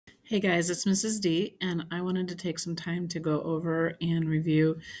Hey guys, it's Mrs. D, and I wanted to take some time to go over and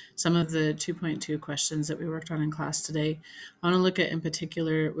review some of the 2.2 questions that we worked on in class today. I want to look at in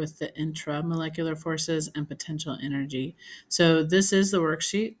particular with the intramolecular forces and potential energy. So this is the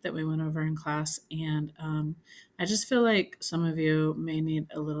worksheet that we went over in class, and I just feel like some of you may need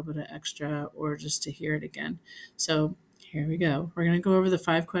a little bit of extra or just to hear it again. So here we go. We're going to go over the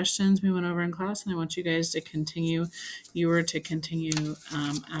 5 questions we went over in class, and I want you guys to continue. You were to continue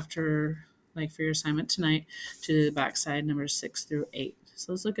after, like for your assignment tonight, to the backside numbers 6 through 8.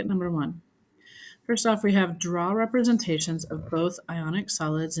 So let's look at number 1. First off, we have draw representations of both ionic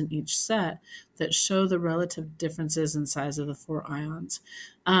solids in each set that show the relative differences in size of the 4 ions.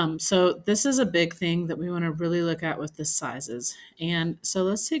 So this is a big thing that we want to really look at with the sizes. And so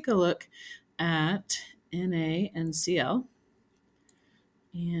let's take a look at Na and Cl.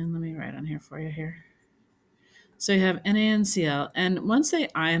 And let me write on here for you here. So you have Na and Cl, and once they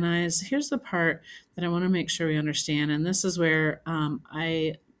ionize, here's the part that I want to make sure we understand, and this is where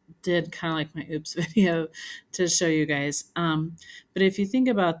I did kind of like my oops video to show you guys. But if you think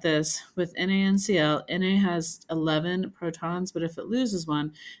about this, with Na and Cl, Na has 11 protons, but if it loses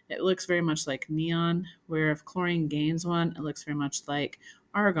one, it looks very much like neon, where if chlorine gains one, it looks very much like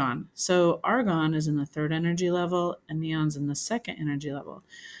argon. So argon is in the 3rd energy level and neon's in the 2nd energy level.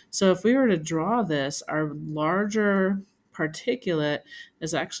 So if we were to draw this, our larger particulate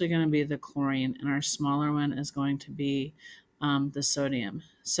is actually going to be the chlorine, and our smaller one is going to be the sodium.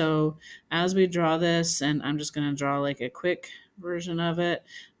 So as we draw this, and I'm just going to draw like a quick version of it,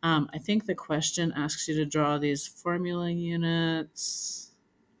 I think the question asks you to draw these formula units.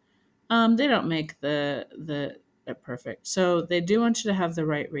 They don't make the perfect. So they do want you to have the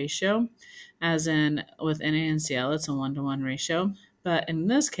right ratio, as in with Na and Cl, it's a 1-to-1 ratio. But in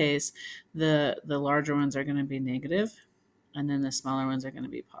this case, the larger ones are going to be negative, and then the smaller ones are going to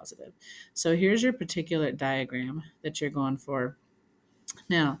be positive. So here's your particulate diagram that you're going for.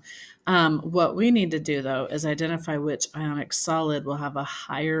 Now, what we need to do, though, is identify which ionic solid will have a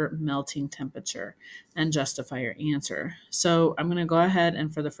higher melting temperature and justify your answer. So I'm going to go ahead,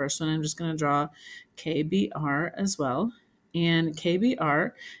 and for the first one, I'm just going to draw KBr as well. And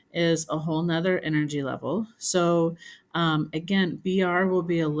KBr is a whole nother energy level. So again, Br will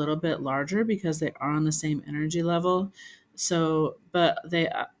be a little bit larger because they are on the same energy level. So, but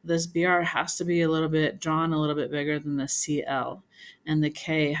this Br has to be drawn a little bit bigger than the Cl, and the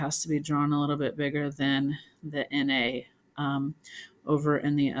K has to be drawn a little bit bigger than the Na over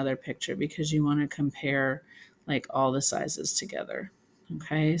in the other picture, because you want to compare like all the sizes together.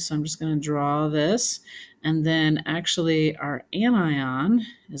 Okay, so I'm just going to draw this, and then actually our anion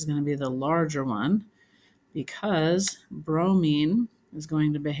is going to be the larger one because bromine is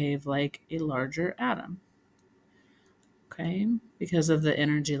going to behave like a larger atom. Okay, because of the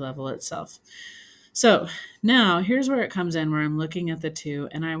energy level itself. So now here's where it comes in, where I'm looking at the 2,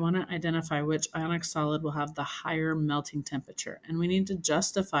 and I want to identify which ionic solid will have the higher melting temperature, and we need to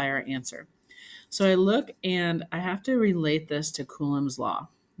justify our answer. So I look, and I have to relate this to Coulomb's law,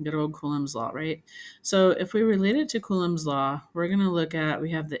 good old Coulomb's law, right? So if we relate it to Coulomb's law, we're going to look at,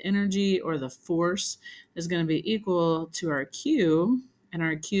 we have the energy or the force is going to be equal to our Q, and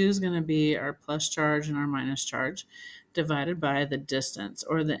our Q is going to be our plus charge and our minus charge, divided by the distance,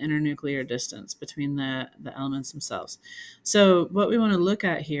 or the internuclear distance between the elements themselves. So what we want to look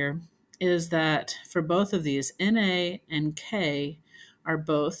at here is that for both of these, Na and K are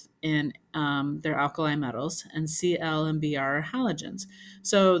both in their alkali metals, and Cl and Br are halogens.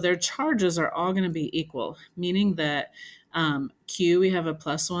 So their charges are all going to be equal, meaning that Q, we have a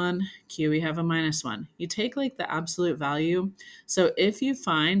 +1, Q, we have a -1. You take like the absolute value. So if you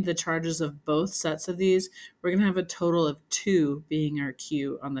find the charges of both sets of these, we're going to have a total of 2 being our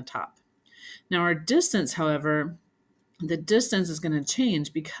Q on the top. Now our distance, however, the distance is going to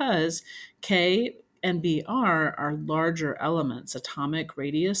change because K and Br are larger elements, atomic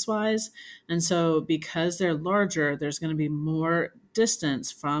radius-wise. And so because they're larger, there's going to be more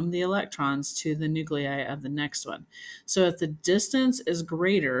distance from the electrons to the nuclei of the next one. So if the distance is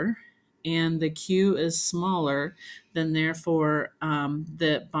greater and the Q is smaller, then therefore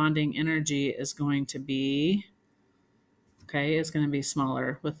the bonding energy is going to be, okay, it's going to be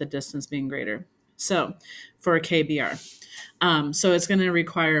smaller with the distance being greater. So for KBr. So it's going to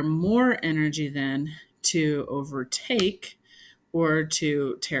require more energy then to overtake or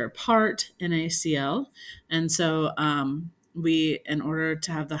to tear apart NaCl. And so in order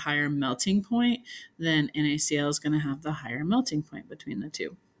to have the higher melting point, then NaCl is going to have the higher melting point between the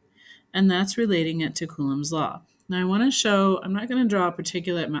 2. And that's relating it to Coulomb's law. Now I want to show, I'm not going to draw a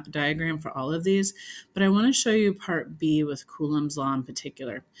particular diagram for all of these, but I want to show you part B with Coulomb's law in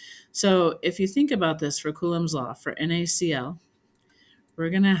particular. So if you think about this for Coulomb's law, for NaCl, we're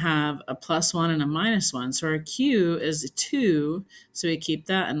going to have a +1 and a -1. So our Q is 2, so we keep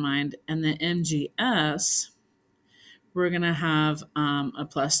that in mind. And the MgS, we're going to have a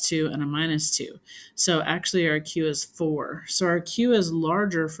 +2 and a -2. So actually our Q is 4. So our Q is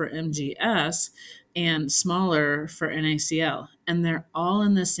larger for MgS and smaller for NaCl. And they're all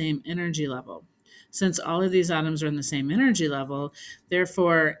in the same energy level. Since all of these atoms are in the same energy level,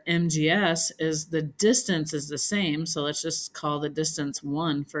 therefore MgS is the distance is the same. So let's just call the distance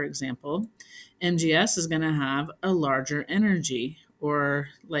 1, for example. MgS is going to have a larger energy, or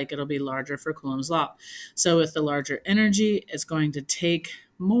like it'll be larger for Coulomb's law. So with the larger energy, it's going to take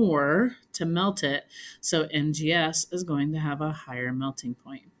more to melt it. So MgS is going to have a higher melting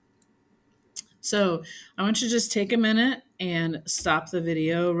point. So I want you to just take a minute and stop the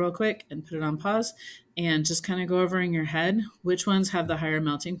video real quick and put it on pause and just kind of go over in your head which ones have the higher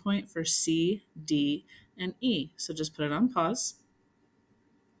melting point for C, D, and E. So just put it on pause.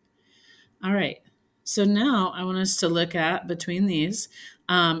 All right. So now I want us to look at between these.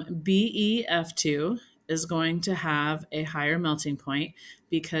 BeF2 is going to have a higher melting point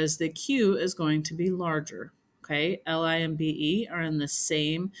because the Q is going to be larger. Okay, Li and Be are in the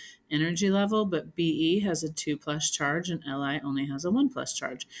same energy level, but Be has a 2+ charge and Li only has a 1+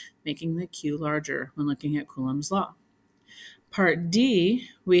 charge, making the Q larger when looking at Coulomb's law. Part D,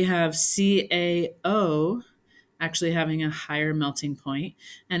 we have CaO actually having a higher melting point.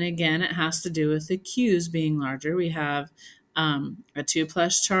 And again, it has to do with the Q's being larger. We have a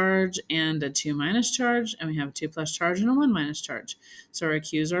 2+ charge and a 2- charge, and we have a 2+ charge and a 1- charge. So our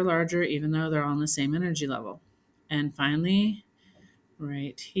Q's are larger even though they're all on the same energy level. And finally,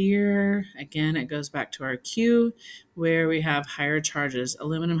 right here, again, it goes back to our Q where we have higher charges.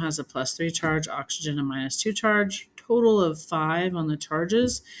 Aluminum has a +3 charge, oxygen a -2 charge, total of 5 on the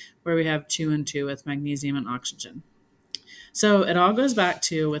charges, where we have 2 and 2 with magnesium and oxygen. So it all goes back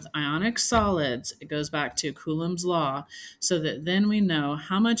to, with ionic solids, it goes back to Coulomb's law, so that then we know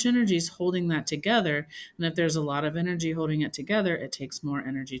how much energy is holding that together. And if there's a lot of energy holding it together, it takes more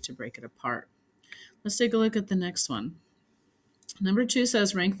energy to break it apart. Let's take a look at the next one. Number 2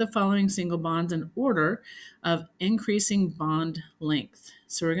 says, rank the following single bonds in order of increasing bond length.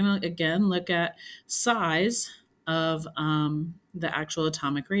 So we're going to, again, look at size of the actual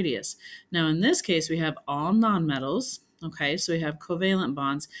atomic radius. Now, in this case, we have all nonmetals. Okay, so we have covalent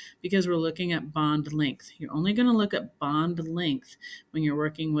bonds because we're looking at bond length. You're only going to look at bond length when you're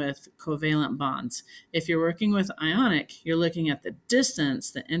working with covalent bonds. If you're working with ionic, you're looking at the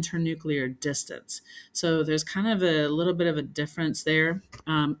distance, the internuclear distance. So there's kind of a little bit of a difference there.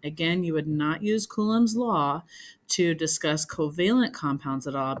 Again, you would not use Coulomb's law to discuss covalent compounds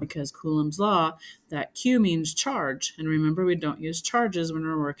at all because Coulomb's law, that Q means charge. And remember, we don't use charges when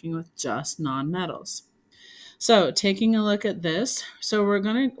we're working with just nonmetals. So taking a look at this, so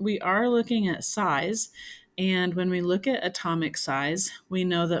we are looking at size, and when we look at atomic size, we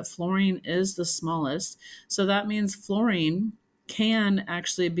know that fluorine is the smallest. So that means fluorine can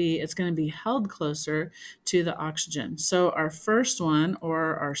actually be, it's going to be held closer to the oxygen. So our first one,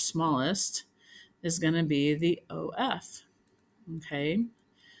 or our smallest, is going to be the OF. Okay,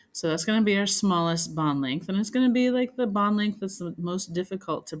 so that's going to be our smallest bond length, and it's going to be like the bond length that's the most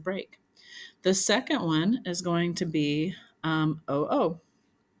difficult to break. The second one is going to be OO.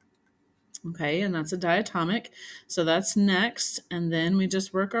 Okay, and that's a diatomic. So that's next, and then we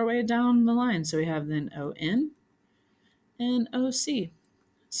just work our way down the line. So we have then ON and OC.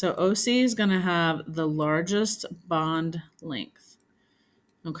 So OC is going to have the largest bond length.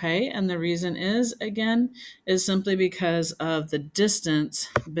 Okay, and the reason is, again, is simply because of the distance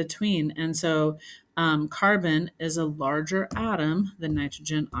between. And so carbon is a larger atom than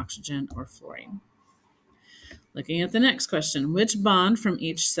nitrogen, oxygen, or fluorine. Looking at the next question, which bond from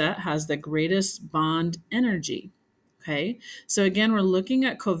each set has the greatest bond energy? Okay, so again, we're looking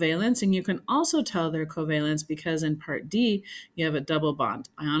at covalence, and you can also tell their covalence because in part D, you have a double bond.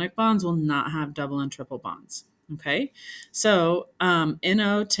 Ionic bonds will not have double and triple bonds. Okay, so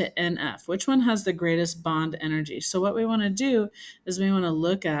NO to NF, which one has the greatest bond energy? So what we want to do is we want to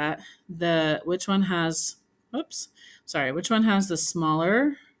look at which one has the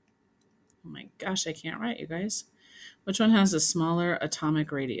smaller, oh my gosh, I can't write, you guys. Which one has the smaller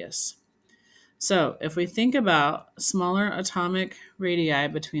atomic radius? So if we think about smaller atomic radii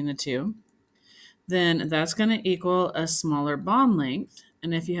between the two, then that's going to equal a smaller bond length.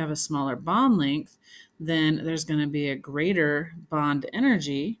 And if you have a smaller bond length, then there's going to be a greater bond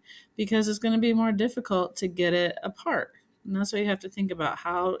energy because it's going to be more difficult to get it apart. And that's why you have to think about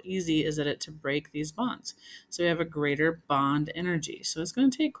how easy is it to break these bonds. So we have a greater bond energy. So it's going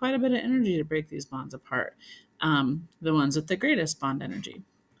to take quite a bit of energy to break these bonds apart, the ones with the greatest bond energy.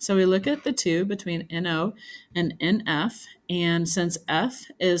 So we look at the two between NO and NF, and since F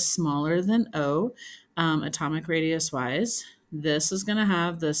is smaller than O, atomic radius wise, this is going to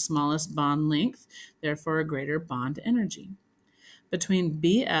have the smallest bond length, therefore a greater bond energy. Between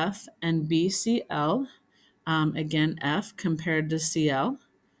BF and BCl, again, F compared to Cl,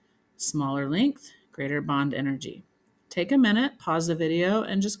 smaller length, greater bond energy. Take a minute, pause the video,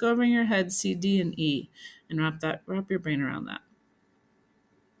 and just go over in your head C, D, and E, and wrap your brain around that.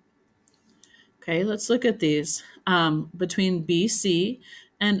 Okay, let's look at these. Between BC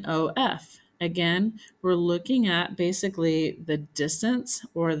and OF, again, we're looking at basically the distance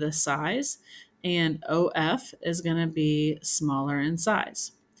or the size, and OF is going to be smaller in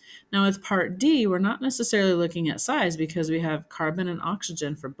size. Now with part D, we're not necessarily looking at size because we have carbon and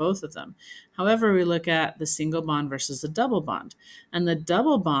oxygen for both of them. However, we look at the single bond versus the double bond. And the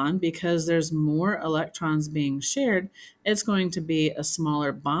double bond, because there's more electrons being shared, it's going to be a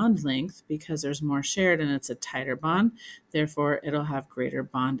smaller bond length because there's more shared and it's a tighter bond. Therefore, it'll have greater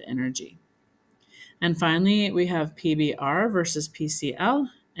bond energy. And finally, we have PBr versus PCl.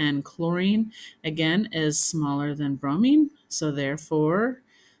 And chlorine, again, is smaller than bromine. So therefore,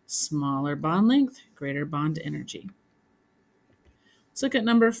 smaller bond length, greater bond energy. Let's look at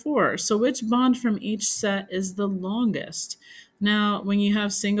number 4. So which bond from each set is the longest? Now, when you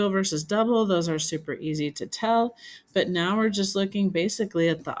have single versus double, those are super easy to tell. But now we're just looking basically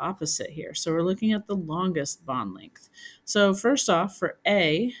at the opposite here. So we're looking at the longest bond length. So first off, for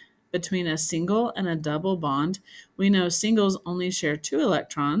A, between a single and a double bond, we know singles only share 2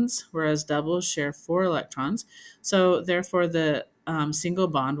 electrons, whereas doubles share 4 electrons. So therefore, the single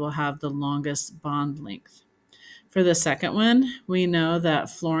bond will have the longest bond length. For the second one, we know that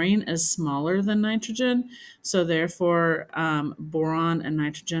fluorine is smaller than nitrogen, so therefore boron and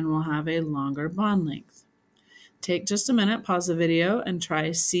nitrogen will have a longer bond length. Take just a minute, pause the video, and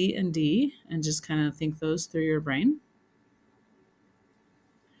try C and D, and just kind of think those through your brain.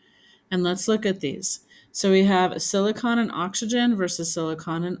 And let's look at these. So we have silicon and oxygen versus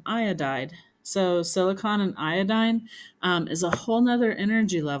silicon and iodide. So silicon and iodine is a whole nother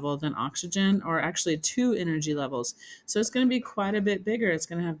energy level than oxygen, or actually 2 energy levels. So it's going to be quite a bit bigger. It's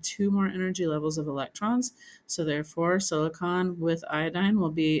going to have 2 more energy levels of electrons. So therefore, silicon with iodine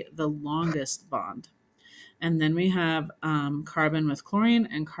will be the longest bond. And then we have carbon with chlorine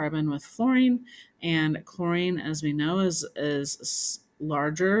and carbon with fluorine. And chlorine, as we know, is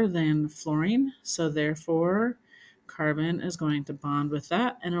larger than fluorine. So therefore, carbon is going to bond with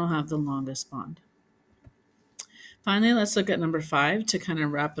that, and it'll have the longest bond. Finally, let's look at number 5 to kind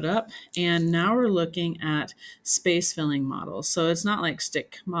of wrap it up. And now we're looking at space filling models. So it's not like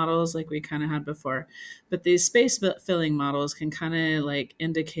stick models like we kind of had before, but these space filling models can kind of like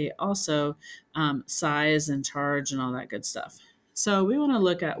indicate also size and charge and all that good stuff. So we want to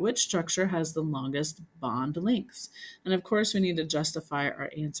look at which structure has the longest bond lengths. And of course, we need to justify our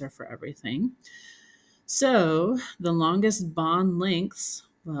answer for everything. So the longest bond lengths,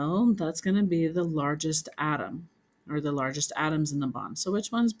 well, that's going to be the largest atom, or the largest atoms in the bond. So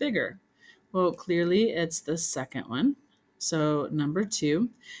which one's bigger? Well, clearly it's the second one. So number 2.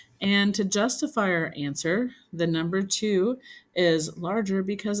 And to justify our answer, the number 2 is larger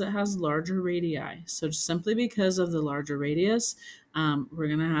because it has larger radii. So simply because of the larger radius, we're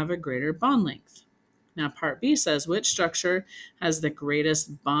going to have a greater bond length. Now, part B says, which structure has the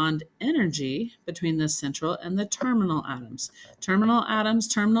greatest bond energy between the central and the terminal atoms? Terminal atoms,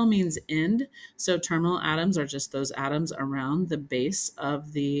 terminal means end. So terminal atoms are just those atoms around the base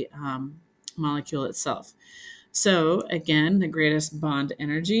of the molecule itself. So again, the greatest bond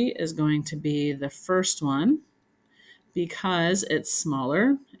energy is going to be the first one because it's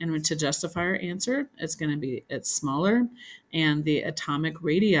smaller. And to justify our answer, it's smaller and the atomic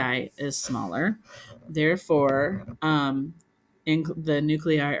radii is smaller. Therefore, the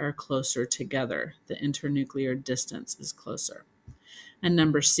nuclei are closer together. The internuclear distance is closer. And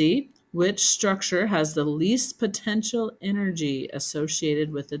number C, which structure has the least potential energy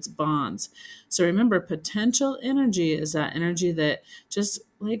associated with its bonds? So remember, potential energy is that energy that just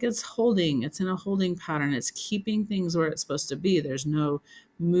like it's in a holding pattern. It's keeping things where it's supposed to be. There's no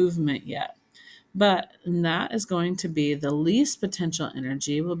movement yet. But that is going to be the least potential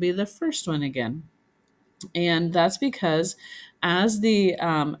energy will be the first one again. And that's because as the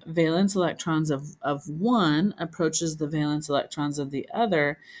valence electrons of one approaches the valence electrons of the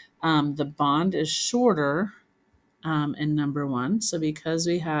other, the bond is shorter in number one. So because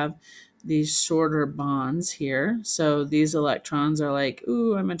we have these shorter bonds here, so these electrons are like,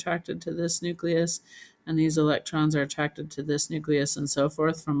 ooh, I'm attracted to this nucleus, and these electrons are attracted to this nucleus, and so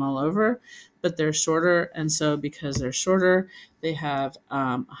forth from all over, but they're shorter. And so because they're shorter, they have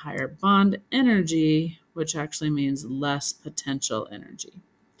a higher bond energy, which actually means less potential energy.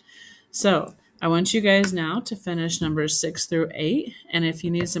 So I want you guys now to finish numbers 6 through 8. And if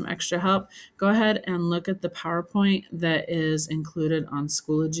you need some extra help, go ahead and look at the PowerPoint that is included on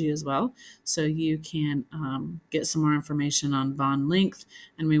Schoology as well. So you can get some more information on bond length.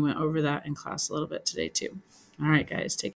 And we went over that in class a little bit today too. All right, guys, take care.